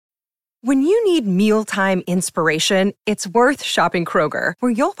When you need mealtime inspiration, it's worth shopping Kroger,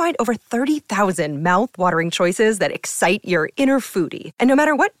 where you'll find over 30,000 mouth-watering choices that excite your inner foodie. And no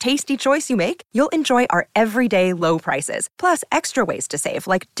matter what tasty choice you make, you'll enjoy our everyday low prices, plus extra ways to save,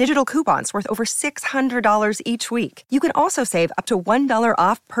 like digital coupons worth over $600 each week. You can also save up to $1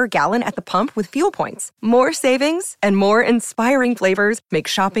 off per gallon at the pump with fuel points. More savings and more inspiring flavors make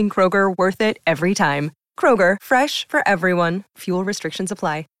shopping Kroger worth it every time. Kroger, fresh for everyone. Fuel restrictions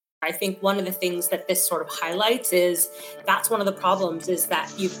apply. I think one of the things that this sort of highlights is that's one of the problems is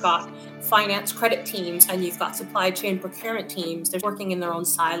that you've got finance credit teams and you've got supply chain procurement teams. They're working in their own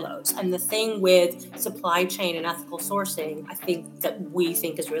silos. And the thing with supply chain and ethical sourcing, I think that we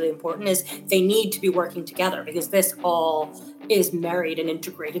think is really important is they need to be working together because this all is married and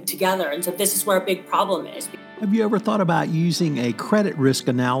integrated together. And so this is where a big problem is. Have you ever thought about using a credit risk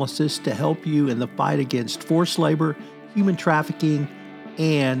analysis to help you in the fight against forced labor, human trafficking,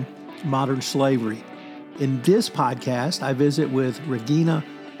 and modern slavery? In this podcast, I visit with Regina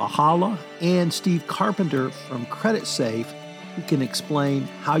Bahala and Steve Carpenter from CreditSafe, who can explain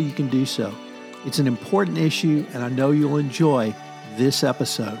how you can do so. It's an important issue, and I know you'll enjoy this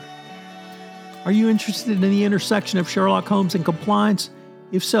episode. Are you interested in the intersection of Sherlock Holmes and compliance?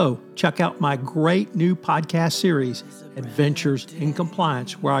 If so, check out my great new podcast series, Adventures in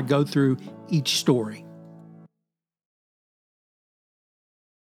Compliance, where I go through each story.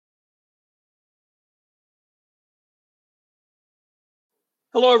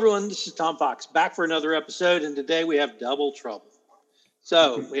 Hello, everyone. This is Tom Fox, back for another episode, and today we have double trouble.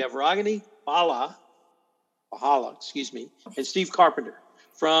 So we have Ragini Bahala, and Steve Carpenter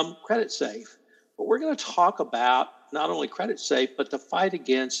from CreditSafe. But we're going to talk about not only CreditSafe, but the fight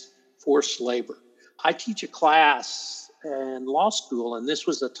against forced labor. I teach a class in law school, and this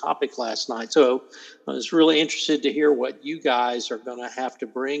was the topic last night. So I was really interested to hear what you guys are going to have to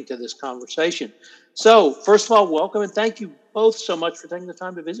bring to this conversation. So first of all, welcome, and thank you both so much for taking the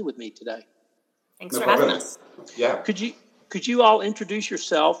time to visit with me today. Thanks for having us. Yeah. Could you all introduce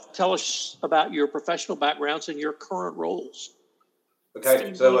yourself? Tell us about your professional backgrounds and your current roles.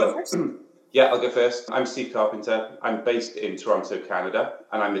 Okay, so I'll go first. I'm Steve Carpenter. I'm based in Toronto, Canada,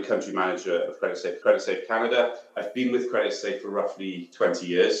 and I'm the country manager of CreditSafe Canada. I've been with CreditSafe for roughly 20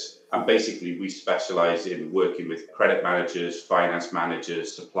 years, and basically we specialize in working with credit managers, finance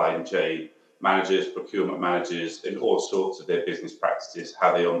managers, supply chain managers, procurement managers, in all sorts of their business practices,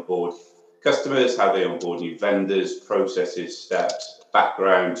 how they onboard customers, how they onboard new vendors, processes, steps,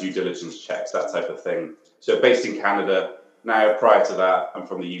 background, due diligence checks, that type of thing. So based in Canada. Now, prior to that, I'm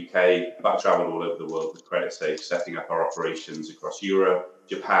from the UK, but I've traveled all over the world with CreditSafe, setting up our operations across Europe,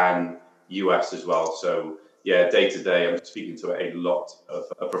 Japan, US as well. So day to day, I'm speaking to a lot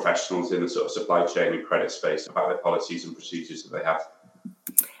of professionals in the sort of supply chain and credit space about their policies and procedures that they have.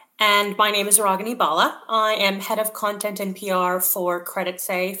 And my name is Ragini Bahala. I am head of content and PR for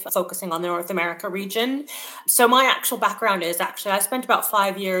CreditSafe, focusing on the North America region. So my actual background is I spent about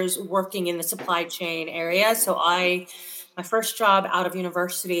 5 years working in the supply chain area. So my first job out of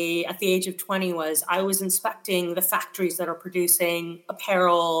university at the age of 20 I was inspecting the factories that are producing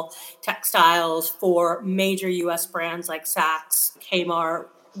apparel, textiles for major US brands like Saks, Kmart,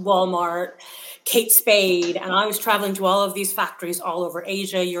 Walmart, Kate Spade, and I was traveling to all of these factories all over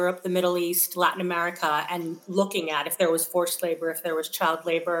Asia, Europe, the Middle East, Latin America, and looking at if there was forced labor, if there was child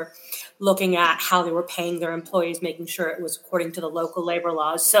labor, looking at how they were paying their employees, making sure it was according to the local labor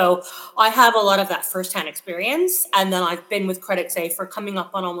laws. So I have a lot of that firsthand experience, and then I've been with CreditSafe for coming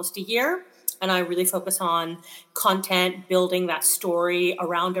up on almost a year, and I really focus on content, building that story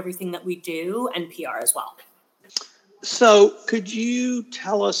around everything that we do, and PR as well. So could you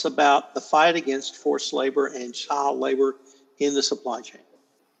tell us about the fight against forced labor and child labor in the supply chain?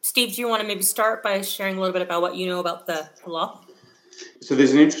 Steve, do you want to maybe start by sharing a little bit about what you know about the law? So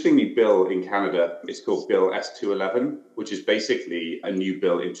there's an interesting new bill in Canada. It's called Bill S211, which is basically a new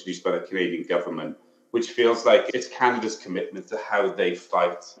bill introduced by the Canadian government, which feels like it's Canada's commitment to how they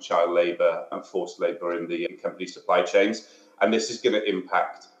fight child labor and forced labor in the company supply chains. And this is going to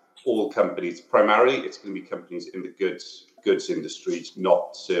impact all companies. Primarily, it's going to be companies in the goods industries,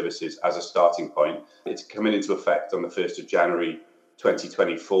 not services, as a starting point. It's coming into effect on the 1st of January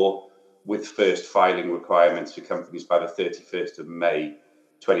 2024, with first filing requirements for companies by the 31st of May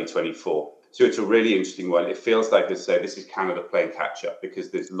 2024. So it's a really interesting one. It feels like, as I say, this is Canada playing catch up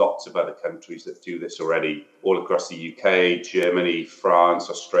because there's lots of other countries that do this already, all across the UK, Germany, France,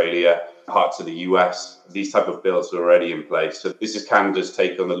 Australia, parts of the US. These type of bills are already in place. So this is Canada's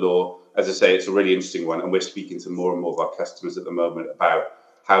take on the law. As I say, it's a really interesting one. And we're speaking to more and more of our customers at the moment about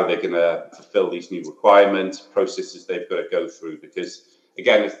how they're going to fulfill these new requirements, processes they've got to go through. Because,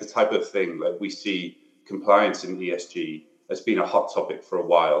 again, it's the type of thing like we see compliance in ESG has been a hot topic for a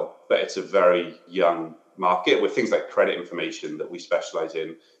while, but it's a very young market where things like credit information that we specialize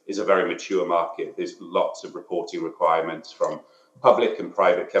in is a very mature market. There's lots of reporting requirements from public and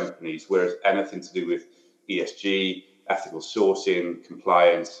private companies, whereas anything to do with ESG, ethical sourcing,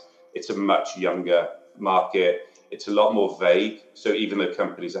 compliance, it's a much younger market. It's a lot more vague. So even though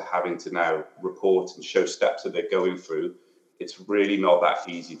companies are having to now report and show steps that they're going through, it's really not that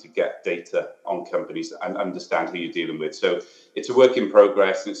easy to get data on companies and understand who you're dealing with. So it's a work in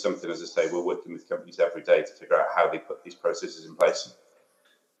progress, and it's something, as I say, we're working with companies every day to figure out how they put these processes in place.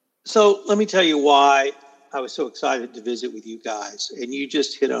 So let me tell you why I was so excited to visit with you guys. And you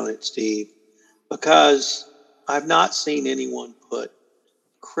just hit on it, Steve, because I've not seen anyone put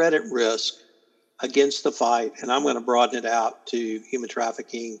credit risk against the fight, and I'm going to broaden it out to human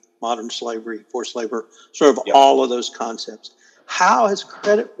trafficking, modern slavery, forced labor, sort of all of those concepts. How has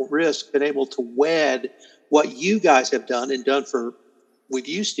credit risk been able to wed what you guys have done and done with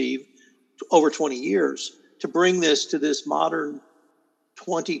you, Steve, over 20 years to bring this to this modern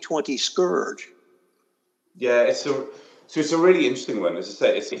 2020 scourge? Yeah, it's a really interesting one. As I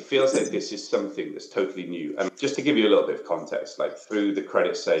say, it feels like this is something that's totally new. And just to give you a little bit of context, like through the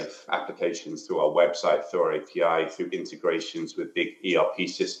Credit Safe applications, through our website, through our API, through integrations with big ERP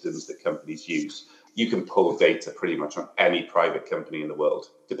systems that companies use, you can pull data pretty much on any private company in the world.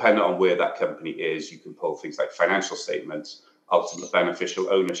 Depending on where that company is, you can pull things like financial statements, ultimate beneficial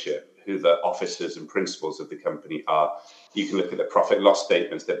ownership, who the officers and principals of the company are. You can look at the profit loss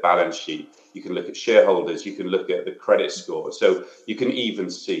statements, their balance sheet. You can look at shareholders. You can look at the credit score. So you can even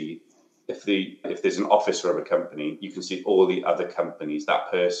see if there's an officer of a company, you can see all the other companies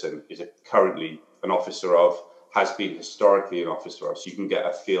that person is currently an officer of, has been historically an officer of. So you can get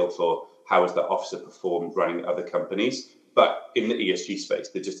a feel for how has that officer performed running other companies. But in the ESG space,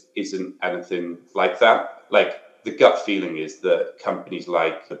 there just isn't anything like that. Like, the gut feeling is that companies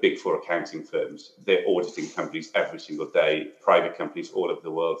like the big four accounting firms, they're auditing companies every single day, private companies all over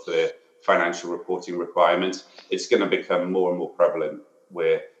the world for their financial reporting requirements. It's going to become more and more prevalent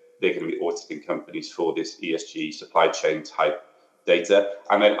where they're going to be auditing companies for this ESG supply chain type data.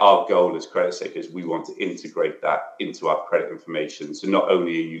 And then our goal as credit takers, we want to integrate that into our credit information. So not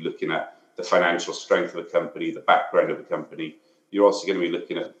only are you looking at the financial strength of a company, the background of a company, you're also going to be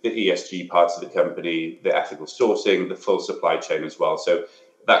looking at the ESG parts of the company, the ethical sourcing, the full supply chain as well. So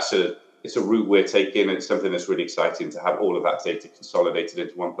it's a route we're taking, and it's something that's really exciting to have all of that data consolidated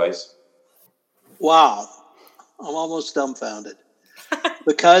into one place. Wow. I'm almost dumbfounded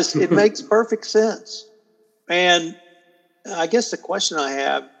because it makes perfect sense. And I guess the question I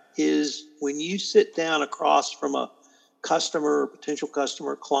have is, when you sit down across from a customer, potential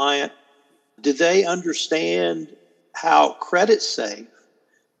customer, client, do they understand how Credit Safe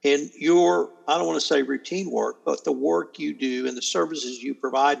and your, I don't want to say routine work, but the work you do and the services you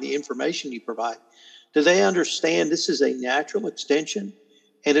provide and the information you provide, do they understand this is a natural extension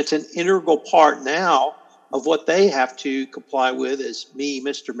and it's an integral part now of what they have to comply with as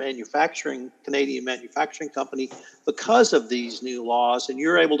Mr. Manufacturing, Canadian manufacturing company, because of these new laws, and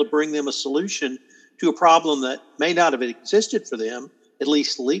you're able to bring them a solution to a problem that may not have existed for them, at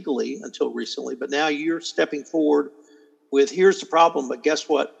least legally until recently, but now you're stepping forward with, here's the problem, but guess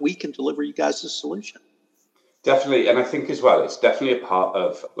what? We can deliver you guys a solution. Definitely. And I think as well, it's definitely a part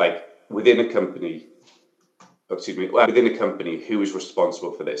of, like, within a company, who is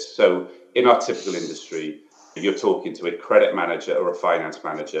responsible for this. So in our typical industry, you're talking to a credit manager or a finance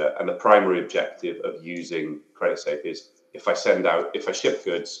manager, and the primary objective of using Credit Safe is, if I ship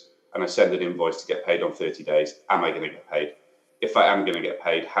goods and I send an invoice to get paid on 30 days, am I going to get paid? If I am going to get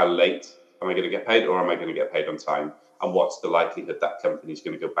paid, how late am I going to get paid, or am I going to get paid on time? And what's the likelihood that company is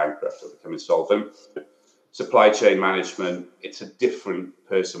going to go bankrupt or become insolvent? Supply chain management, it's a different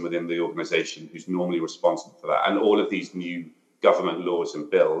person within the organization who's normally responsible for that. And all of these new government laws and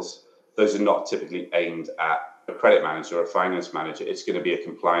bills, those are not typically aimed at a credit manager or a finance manager. It's going to be a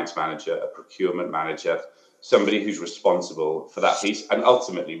compliance manager, a procurement manager, somebody who's responsible for that piece. And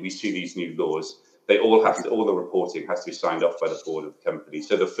ultimately, we see these new laws, all the reporting has to be signed off by the board of the company.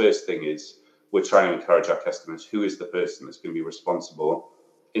 So the first thing is, we're trying to encourage our customers, who is the person that's going to be responsible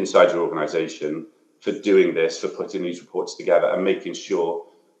inside your organization for doing this, for putting these reports together and making sure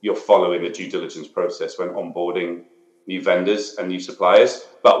you're following the due diligence process when onboarding new vendors and new suppliers.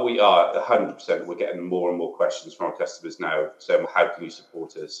 But we are 100%, we're getting more and more questions from our customers now saying, how can you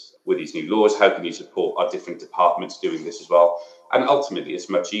support us with these new laws? How can you support our different departments doing this as well? And ultimately, it's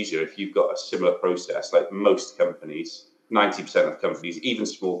much easier if you've got a similar process. Like most companies, 90% of companies, even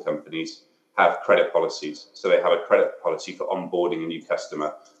small companies, have credit policies. So they have a credit policy for onboarding a new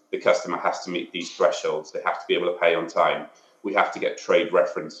customer. The customer has to meet these thresholds. They have to be able to pay on time. We have to get trade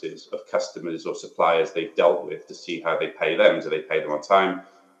references of customers or suppliers they've dealt with to see how they pay them. Do they pay them on time?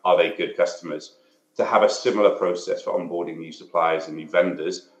 Are they good customers? To have a similar process for onboarding new suppliers and new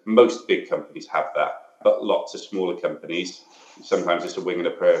vendors, most big companies have that, but lots of smaller companies, sometimes it's a wing and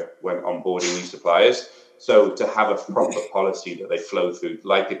a prayer when onboarding new suppliers. So to have a proper policy that they flow through,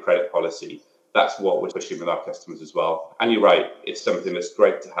 like a credit policy, that's what we're pushing with our customers as well. And you're right, it's something that's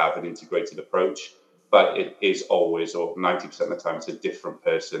great to have an integrated approach, but it is always, or 90% of the time, it's a different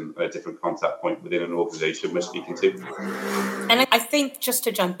person, a different contact point within an organization we're speaking to. And I think, just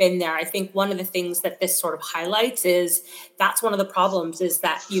to jump in there, I think one of the things that this sort of highlights is that's one of the problems, is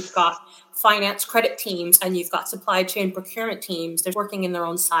that you've got finance credit teams and you've got supply chain procurement teams. They're working in their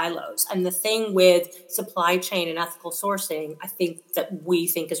own silos. And the thing with supply chain and ethical sourcing, I think that we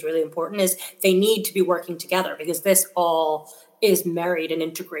think is really important, is they need to be working together, because this all is married and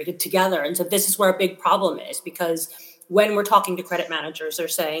integrated together. And so this is where a big problem is, because when we're talking to credit managers, they're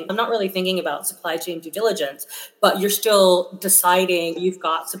saying, I'm not really thinking about supply chain due diligence, but you're still deciding. You've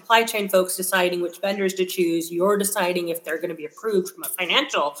got supply chain folks deciding which vendors to choose. You're deciding if they're going to be approved from a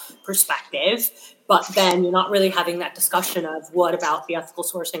financial perspective, but then you're not really having that discussion of what about the ethical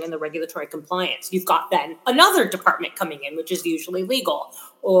sourcing and the regulatory compliance. You've got then another department coming in, which is usually legal,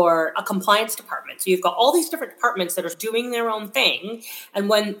 or a compliance department. So you've got all these different departments that are doing their own thing. And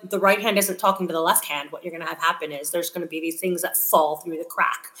when the right hand isn't talking to the left hand, what you're going to have happen is there's going to be these things that fall through the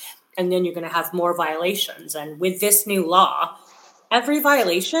crack. And then you're going to have more violations. And with this new law, every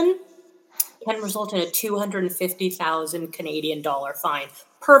violation can result in a 250,000 Canadian dollar fine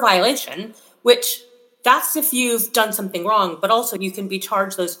per violation, which that's if you've done something wrong, but also you can be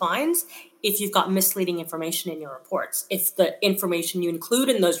charged those fines if you've got misleading information in your reports, if the information you include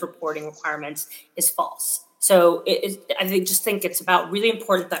in those reporting requirements is false. So I think it's about really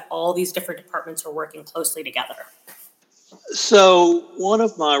important that all these different departments are working closely together. So one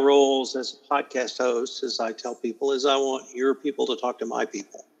of my roles as a podcast host, as I tell people, is I want your people to talk to my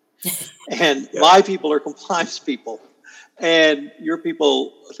people. And my people are compliance people. And your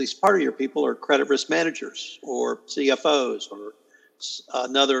people, at least part of your people, are credit risk managers or CFOs or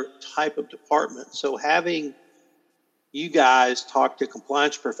another type of department. So having you guys talk to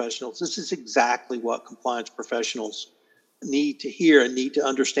compliance professionals, this is exactly what compliance professionals need to hear and need to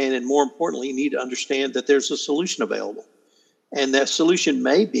understand. And more importantly, need to understand that there's a solution available. And that solution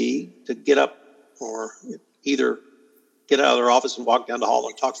may be to get up or either get out of their office and walk down the hall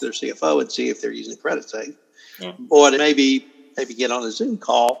and talk to their CFO and see if they're using CreditSafe. Yeah. Or maybe get on a Zoom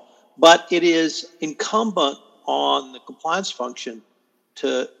call. But it is incumbent on the compliance function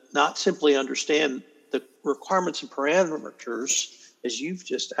to not simply understand the requirements and parameters, as you've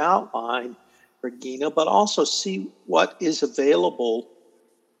just outlined, Regina, but also see what is available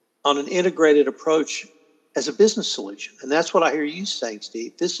on an integrated approach as a business solution. And that's what I hear you saying,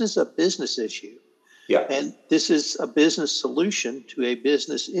 Steve. This is a business issue. Yeah. And this is a business solution to a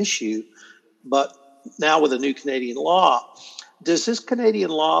business issue. But now with a new Canadian law, does this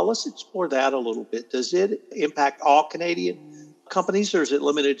Canadian law, let's explore that a little bit. Does it impact all Canadian companies, or is it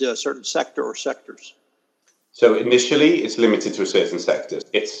limited to a certain sector or sectors? So initially, it's limited to a certain sector.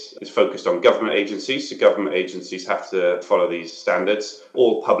 It's focused on government agencies. So government agencies have to follow these standards.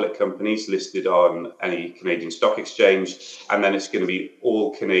 All public companies listed on any Canadian stock exchange. And then it's going to be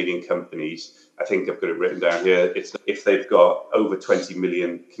all Canadian companies. I think I've got it written down here. It's if they've got over 20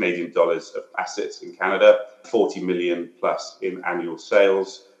 million Canadian dollars of assets in Canada, 40 million plus in annual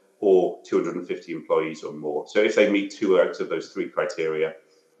sales, or 250 employees or more. So if they meet 2 out of those 3 criteria,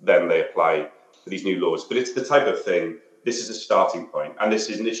 then they apply for these new laws. But it's the type of thing, this is a starting point. And this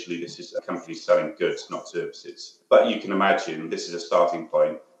is a company selling goods, not services. But you can imagine this is a starting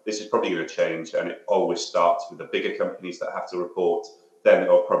point. This is probably going to change. And it always starts with the bigger companies that have to report. Then it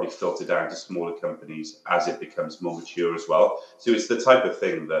will probably filter down to smaller companies as it becomes more mature as well. So it's the type of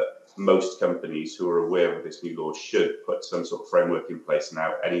thing that most companies who are aware of this new law should put some sort of framework in place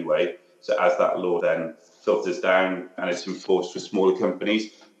now anyway. So as that law then filters down and it's enforced for smaller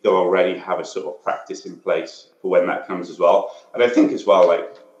companies, they'll already have a sort of practice in place for when that comes as well. And I think as well,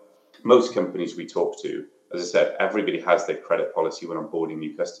 like most companies we talk to, as I said, everybody has their credit policy when onboarding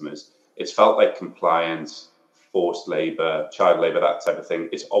new customers. It's felt like compliance, forced labor, child labor, that type of thing.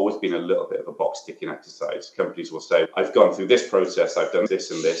 It's always been a little bit of a box ticking exercise. Companies will say, I've gone through this process, I've done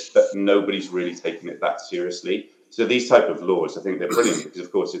this and this, but nobody's really taken it that seriously. So these type of laws, I think they're brilliant because,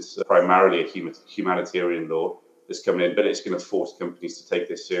 of course, it's primarily a humanitarian law that's coming in, but it's going to force companies to take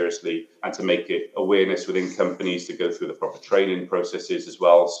this seriously and to make it awareness within companies to go through the proper training processes as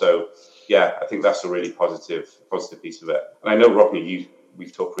well. So yeah, I think that's a really positive piece of it. And I know, Rodney,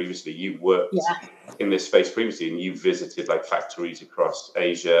 we've talked previously, you worked in this space previously, and you visited like factories across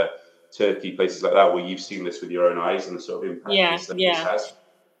Asia, Turkey, places like that, where you've seen this with your own eyes and the sort of impact this has.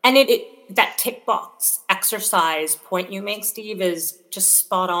 And that tick box exercise point you make, Steve, is just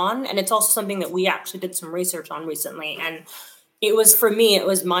spot on. And it's also something that we actually did some research on recently. And it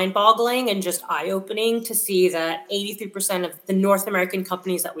was mind-boggling and just eye-opening to see that 83% of the North American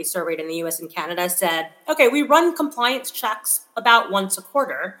companies that we surveyed in the US and Canada said, okay, we run compliance checks about once a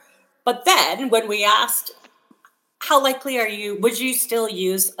quarter. But then when we asked, how likely would you still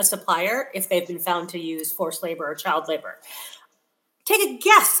use a supplier if they've been found to use forced labor or child labor? Take a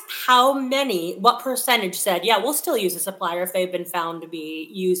guess what percentage said, yeah, we'll still use a supplier if they've been found to be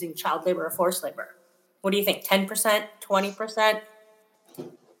using child labor or forced labor. What do you think? 10%, 20%?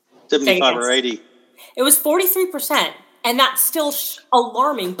 75 or 80. It was 43%. And that's still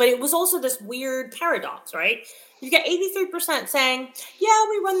alarming. But it was also this weird paradox, right? You get 83% saying, yeah,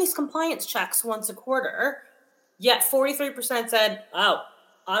 we run these compliance checks once a quarter. Yet 43% said, oh,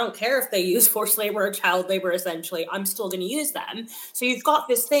 I don't care if they use forced labor or child labor, essentially. I'm still going to use them. So you've got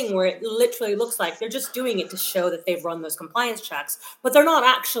this thing where it literally looks like they're just doing it to show that they've run those compliance checks, but they're not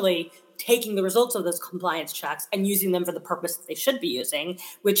actually taking the results of those compliance checks and using them for the purpose that they should be using,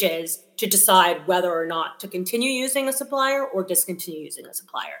 which is to decide whether or not to continue using a supplier or discontinue using a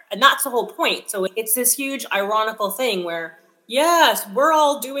supplier. And that's the whole point. So it's this huge ironical thing where, yes, we're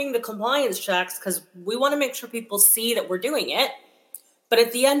all doing the compliance checks because we want to make sure people see that we're doing it. But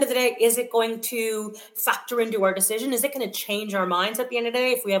at the end of the day, is it going to factor into our decision? Is it going to change our minds at the end of the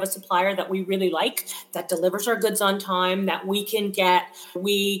day if we have a supplier that we really like, that delivers our goods on time, that we can get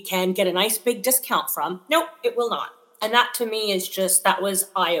a nice big discount from? Nope, it will not. And that to me is that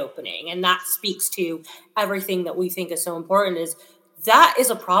was eye-opening. And that speaks to everything that we think is so important, is that is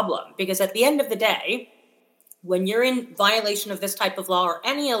a problem. Because at the end of the day, when you're in violation of this type of law or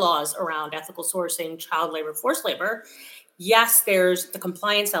any laws around ethical sourcing, child labor, forced labor, yes, there's the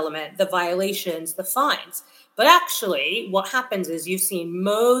compliance element, the violations, the fines. But actually, what happens is you've seen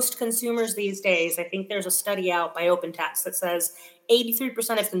most consumers these days, I think there's a study out by OpenText that says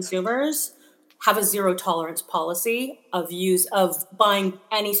 83% of consumers have a zero tolerance policy of buying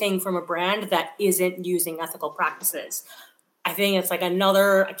anything from a brand that isn't using ethical practices. I think it's like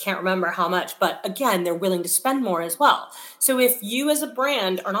I can't remember how much, but again, they're willing to spend more as well. So if you as a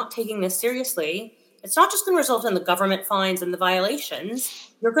brand are not taking this seriously, it's not just going to result in the government fines and the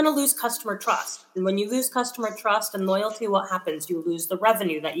violations. You're going to lose customer trust. And when you lose customer trust and loyalty, what happens? You lose the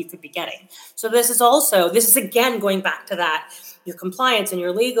revenue that you could be getting. So this is again going back to that, your compliance and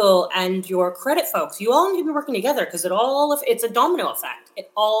your legal and your credit folks. You all need to be working together because it's a domino effect. It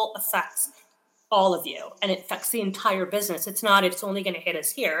all affects all of you and it affects the entire business. It's only going to hit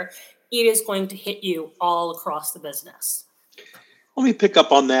us here. It is going to hit you all across the business. Let me pick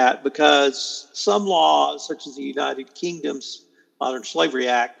up on that because some laws, such as the United Kingdom's Modern Slavery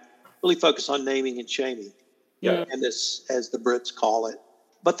Act, really focus on naming and shaming, and this, as the Brits call it.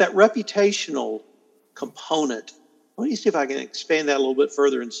 But that reputational component, let me see if I can expand that a little bit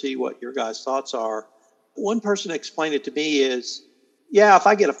further and see what your guys' thoughts are. One person explained it to me is, if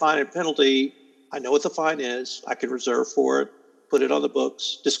I get a fine and penalty, I know what the fine is. I can reserve for it, put it on the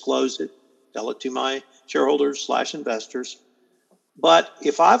books, disclose it, tell it to my shareholders/investors. But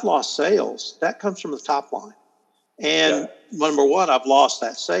if I've lost sales, that comes from the top line. And number one, I've lost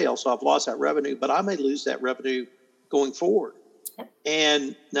that sale, so I've lost that revenue, but I may lose that revenue going forward.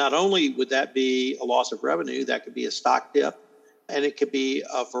 And not only would that be a loss of revenue, that could be a stock dip, and it could be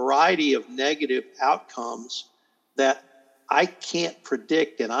a variety of negative outcomes that I can't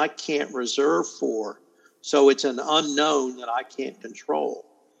predict and I can't reserve for. So it's an unknown that I can't control.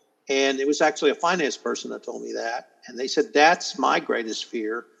 And it was actually a finance person that told me that. And they said, that's my greatest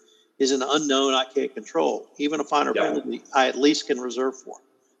fear, is an unknown I can't control. Even a fine or penalty, I at least can reserve for.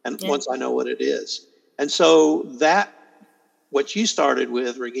 And once I know what it is. And so that, what you started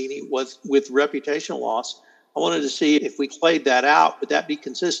with, Regini, was with reputational loss. I wanted to see if we played that out, would that be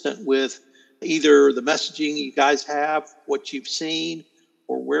consistent with either the messaging you guys have, what you've seen,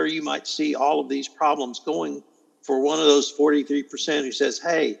 or where you might see all of these problems going for one of those 43% who says,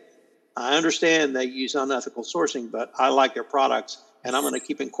 hey, I understand they use unethical sourcing, but I like their products, and I'm going to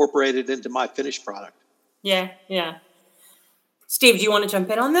keep incorporated into my finished product. Yeah. Steve, do you want to jump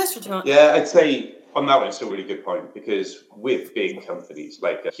in on this? Or do you want? Yeah, I'd say on that one, it's a really good point, because with big companies,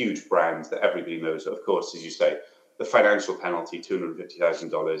 like huge brands that everybody knows, of course, as you say, the financial penalty,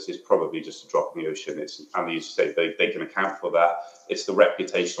 $250,000, is probably just a drop in the ocean. And you say they can account for that. It's the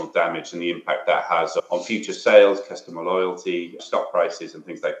reputational damage and the impact that has on future sales, customer loyalty, stock prices, and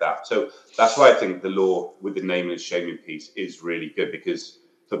things like that. So that's why I think the law with the naming and shaming piece is really good, because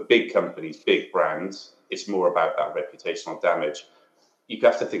for big companies, big brands, it's more about that reputational damage. You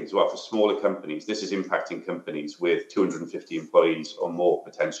have to think as well, for smaller companies, this is impacting companies with 250 employees or more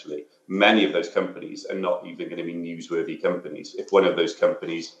potentially. Many of those companies are not even going to be newsworthy companies. If one of those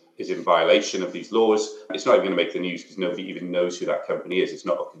companies is in violation of these laws, it's not even going to make the news because nobody even knows who that company is. It's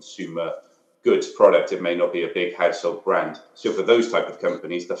not a consumer goods product. It may not be a big household brand. So for those type of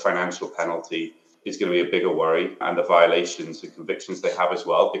companies, the financial penalty is going to be a bigger worry, and the violations and convictions they have as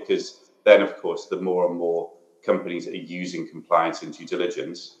well, because then, of course, the more and more companies that are using compliance and due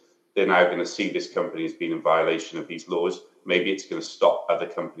diligence, they're now going to see this company as being in violation of these laws. Maybe it's going to stop other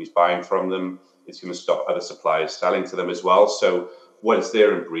companies buying from them. It's going to stop other suppliers selling to them as well. So once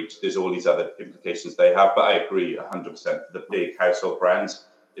they're in breach, there's all these other implications they have. But I agree 100%. The big household brands,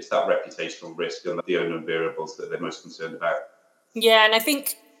 it's that reputational risk and the unknown variables that they're most concerned about. Yeah, and I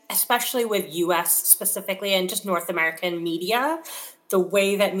think especially with US specifically and just North American media, the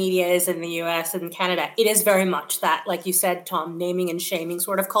way that media is in the US and Canada, it is very much that, like you said, Tom, naming and shaming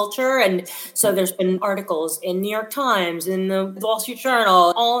sort of culture. And so there's been articles in New York Times, in the Wall Street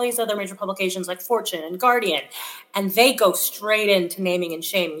Journal, all these other major publications like Fortune and Guardian, and they go straight into naming and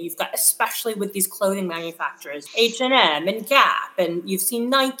shaming. You've got, especially with these clothing manufacturers, H&M and Gap, and you've seen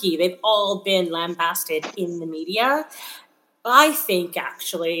Nike, they've all been lambasted in the media. I think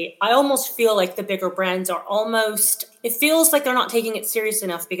actually, I almost feel like the bigger brands are almost, it feels like they're not taking it serious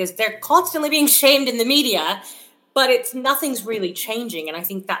enough because they're constantly being shamed in the media, but nothing's really changing. And I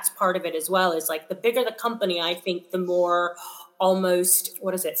think that's part of it as well, is like the bigger the company, I think the more almost,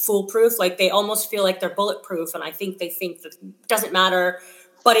 foolproof. Like they almost feel like they're bulletproof. And I think they think that it doesn't matter,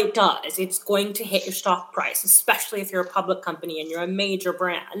 but it does. It's going to hit your stock price, especially if you're a public company and you're a major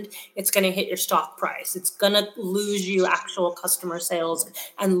brand. It's going to hit your stock price. It's going to lose you actual customer sales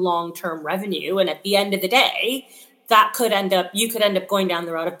and long-term revenue. And at the end of the day, you could end up going down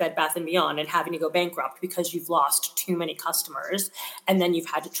the road of Bed Bath & Beyond and having to go bankrupt because you've lost too many customers. And then you've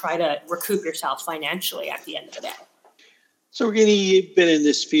had to try to recoup yourself financially at the end of the day. So, Regina, you've been in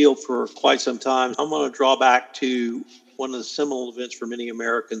this field for quite some time. I'm going to draw back to one of the seminal events for many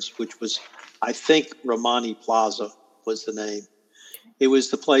Americans, which was, I think, Romani Plaza was the name. It was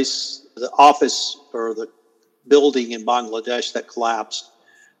the place, the office or the building in Bangladesh that collapsed,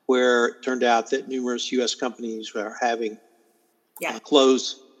 where it turned out that numerous U.S. companies were having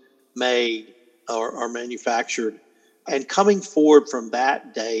clothes made or manufactured. And coming forward from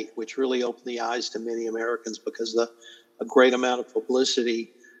that date, which really opened the eyes to many Americans because of a great amount of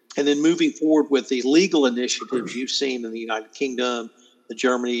publicity, and then moving forward with the legal initiatives you've seen in the United Kingdom, the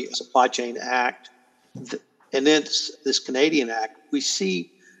Germany Supply Chain Act, and then this Canadian Act, we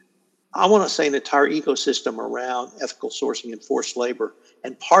see, I want to say, an entire ecosystem around ethical sourcing and forced labor.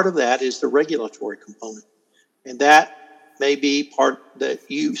 And part of that is the regulatory component. And that may be part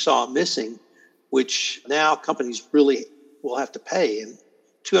that you saw missing, which now companies really will have to pay. And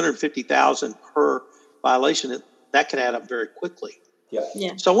 $250,000 per violation, that can add up very quickly.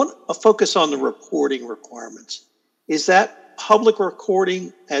 Yeah. So I want to focus on the reporting requirements. Is that public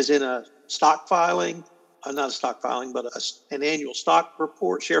recording, as in a stock filing, not a stock filing, but an annual stock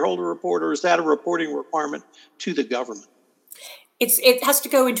report, shareholder report, or is that a reporting requirement to the government? It has to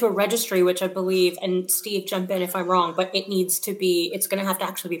go into a registry, which I believe, and Steve, jump in if I'm wrong, but it's going to have to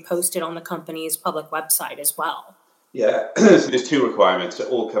actually be posted on the company's public website as well. Yeah, so there's two requirements. So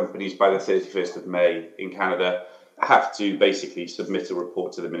all companies by the 31st of May in Canada have to basically submit a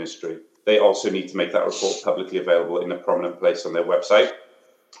report to the ministry. They also need to make that report publicly available in a prominent place on their website.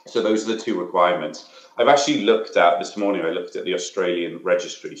 So those are the two requirements. I've actually this morning I looked at the Australian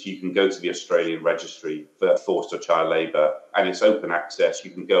registry. So you can go to the Australian registry for forced or child labour, and it's open access. You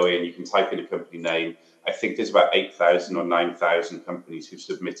can go in, you can type in a company name. I think there's about 8,000 or 9,000 companies who've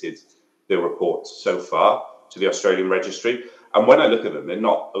submitted their reports so far to the Australian registry. And when I look at them, they're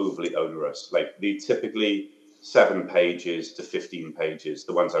not overly onerous. Like they're typically 7 pages to 15 pages,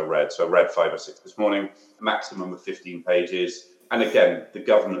 the ones I read. So I read 5 or 6 this morning, a maximum of 15 pages. And again, the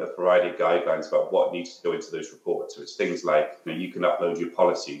government have provided guidelines about what needs to go into those reports. So it's things like, you can upload your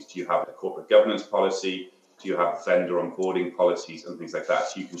policies. Do you have a corporate governance policy? Do you have vendor onboarding policies and things like that?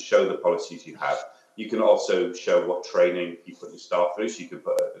 So you can show the policies you have. You can also show what training you put your staff through. So you can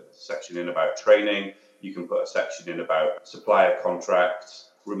put a section in about training. You can put a section in about supplier contracts,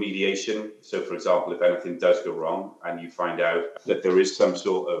 remediation. So, for example, if anything does go wrong and you find out that there is some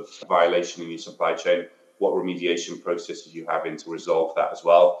sort of violation in your supply chain, what remediation processes you have in to resolve that as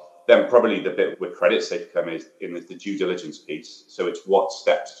well. Then probably the bit where credit safe come is in the due diligence piece. So it's what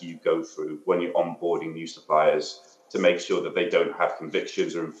steps do you go through when you're onboarding new suppliers to make sure that they don't have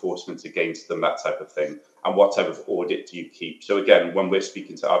convictions or enforcement against them, that type of thing. And what type of audit do you keep? So again, when we're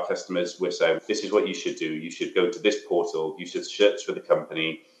speaking to our customers, we're saying, this is what you should do. You should go to this portal. You should search for the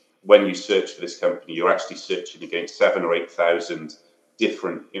company. When you search for this company, you're actually searching against 7,000 or 8,000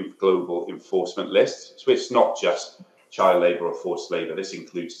 different global enforcement lists. So it's not just child labour or forced labour. This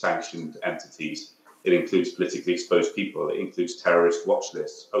includes sanctioned entities. It includes politically exposed people. It includes terrorist watch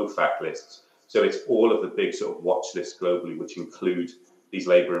lists, OFAC lists. So it's all of the big sort of watch lists globally, which include these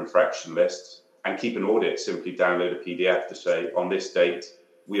labour infraction lists. And keep an audit, simply download a PDF to say, on this date,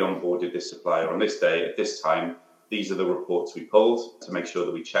 we onboarded this supplier. On this day, at this time, these are the reports we pulled to make sure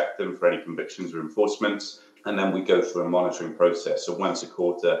that we check them for any convictions or enforcements. And then we go through a monitoring process. So once a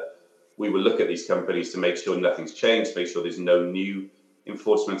quarter, we will look at these companies to make sure nothing's changed, make sure there's no new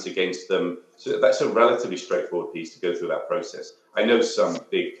enforcements against them. So that's a relatively straightforward piece to go through that process. I know some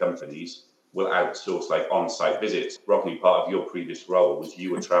big companies will outsource like on-site visits. Rodney, part of your previous role was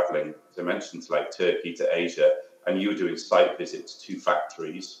you were traveling, as I mentioned, to like Turkey, to Asia, and you were doing site visits to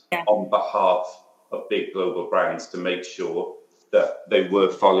factories on behalf of big global brands to make sure that they were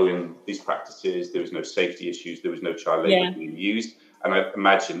following these practices. There was no safety issues. There was no child labor being used. And I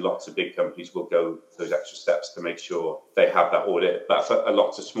imagine lots of big companies will go those extra steps to make sure they have that audit. But for a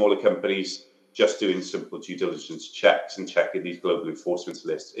lot of smaller companies, just doing simple due diligence checks and checking these global enforcement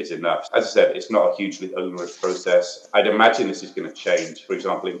lists is enough. As I said, it's not a hugely onerous process. I'd imagine this is going to change. For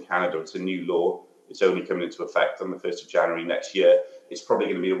example, in Canada, it's a new law. It's only coming into effect on the 1st of January next year. It's probably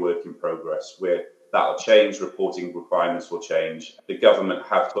going to be a work in progress where that'll change. Reporting requirements will change. The government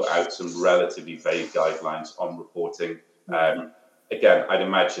have put out some relatively vague guidelines on reporting. Again, I'd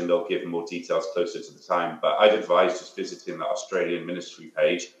imagine they'll give more details closer to the time, but I'd advise just visiting the Australian ministry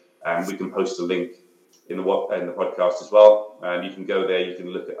page. We can post a link in the podcast as well. And you can go there, you can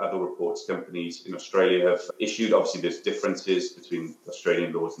look at other reports companies in Australia have issued. Obviously, there's differences between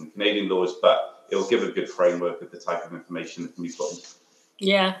Australian laws and Canadian laws, but it'll give a good framework of the type of information that can be put in.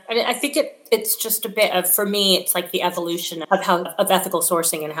 Yeah, I mean, I think it's just a bit of, for me, it's like the evolution of ethical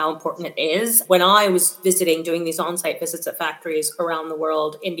sourcing and how important it is. When I was doing these on-site visits at factories around the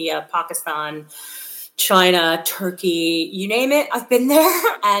world, India, Pakistan, China, Turkey, you name it, I've been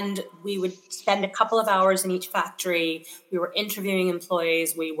there. And we would spend a couple of hours in each factory. We were interviewing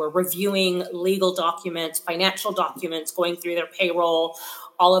employees. We were reviewing legal documents, financial documents, going through their payroll,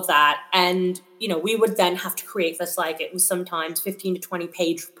 all of that. And, we would then have to create this, it was sometimes 15 to 20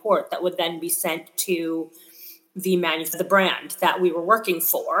 page report that would then be sent to the brand that we were working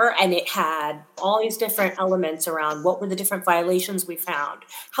for. And it had all these different elements around what were the different violations we found,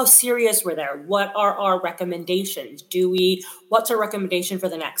 how serious were there, what are our recommendations, what's our recommendation for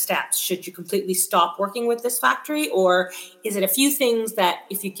the next steps? Should you completely stop working with this factory, or is it a few things that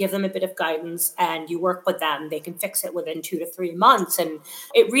if you give them a bit of guidance and you work with them, they can fix it within 2 to 3 months? And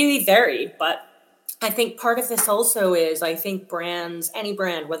it really varied, but I think part of this also is, I think brands, any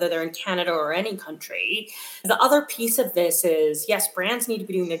brand, whether they're in Canada or any country, the other piece of this is, yes, brands need to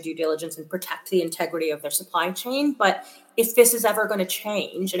be doing their due diligence and protect the integrity of their supply chain. But if this is ever going to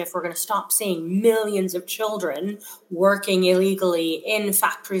change, and if we're going to stop seeing millions of children working illegally in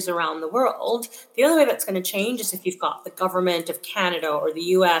factories around the world, the only way that's going to change is if you've got the government of Canada or the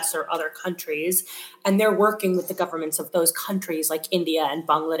US or other countries, and they're working with the governments of those countries like India and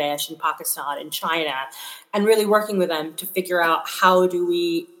Bangladesh and Pakistan and China, and really working with them to figure out how do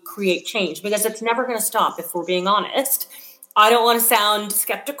we create change, because it's never going to stop if we're being honest. I don't want to sound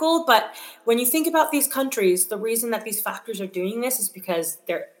skeptical, but when you think about these countries, the reason that these factories are doing this is because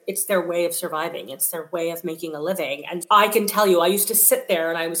it's their way of surviving. It's their way of making a living. And I can tell you, I used to sit there,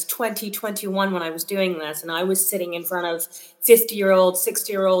 and I was 21 when I was doing this, and I was sitting in front of 50-year-old,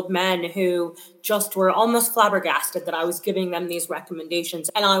 60-year-old men who just were almost flabbergasted that I was giving them these recommendations.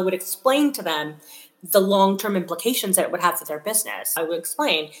 And I would explain to them the long-term implications that it would have for their business. I would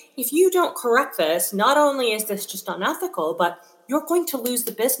explain, if you don't correct this, not only is this just unethical, but you're going to lose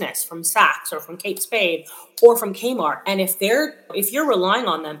the business from Saks or from Kate Spade or from Kmart. And if you're relying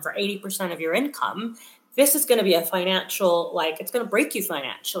on them for 80% of your income, this is going to be a financial, it's going to break you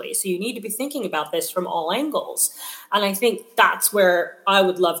financially. So you need to be thinking about this from all angles. And I think that's where I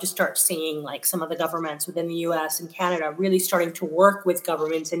would love to start seeing some of the governments within the US and Canada really starting to work with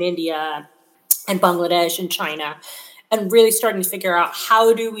governments in India and Bangladesh and China and really starting to figure out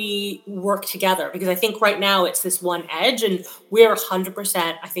how do we work together? Because I think right now it's this one edge, and we're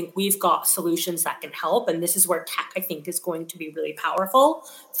 100%, I think we've got solutions that can help. And this is where tech, I think, is going to be really powerful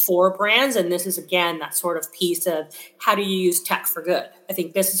for brands. And this is, again, that sort of piece of how do you use tech for good? I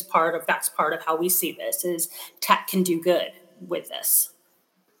think this is that's part of how we see this, is tech can do good with this.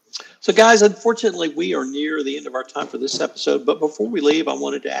 So, guys, unfortunately, we are near the end of our time for this episode. But before we leave, I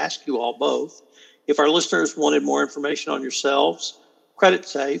wanted to ask you all both, if our listeners wanted more information on yourselves, Credit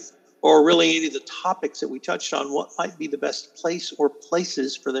Safe, or really any of the topics that we touched on, what might be the best place or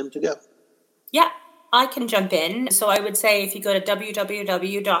places for them to go? Yeah, I can jump in. So I would say if you go to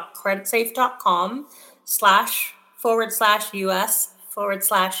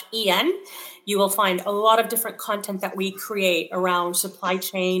www.creditsafe.com//US/EN, you will find a lot of different content that we create around supply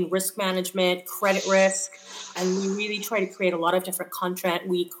chain, risk management, credit risk. And we really try to create a lot of different content.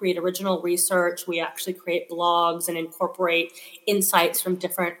 We create original research. We actually create blogs and incorporate insights from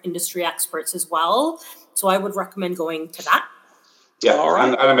different industry experts as well. So I would recommend going to that. Yeah, all right.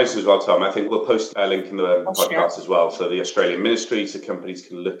 And I mentioned as well, Tom, I think we'll post a link in the podcast as well. So the Australian ministry, so companies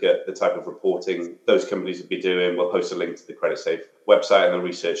can look at the type of reporting those companies would be doing. We'll post a link to the Credit Safe website and the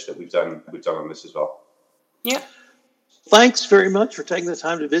research that we've done on this as well. Yeah. Thanks very much for taking the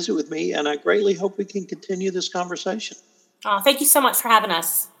time to visit with me, and I greatly hope we can continue this conversation. Thank you so much for having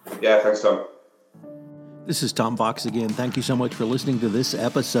us. Yeah, thanks, Tom. This is Tom Fox again. Thank you so much for listening to this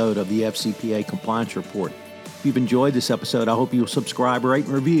episode of the FCPA Compliance Report. If you've enjoyed this episode, I hope you'll subscribe, rate,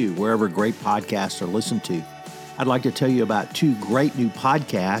 and review wherever great podcasts are listened to. I'd like to tell you about two great new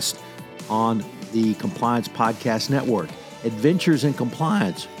podcasts on the Compliance Podcast Network. Adventures in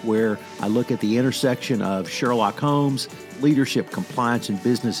Compliance, where I look at the intersection of Sherlock Holmes, leadership, compliance, and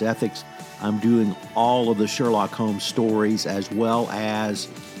business ethics. I'm doing all of the Sherlock Holmes stories as well as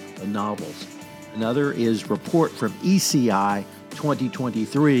the novels. Another is Report from ECI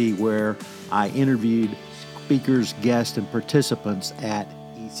 2023, where I interviewed speakers, guests, and participants at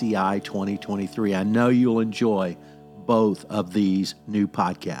ECI 2023. I know you'll enjoy both of these new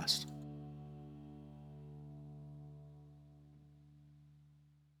podcasts.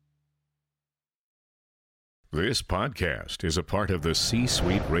 This podcast is a part of the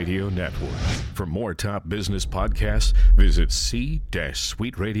C-Suite Radio Network. For more top business podcasts, visit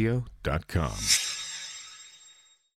c-suiteradio.com.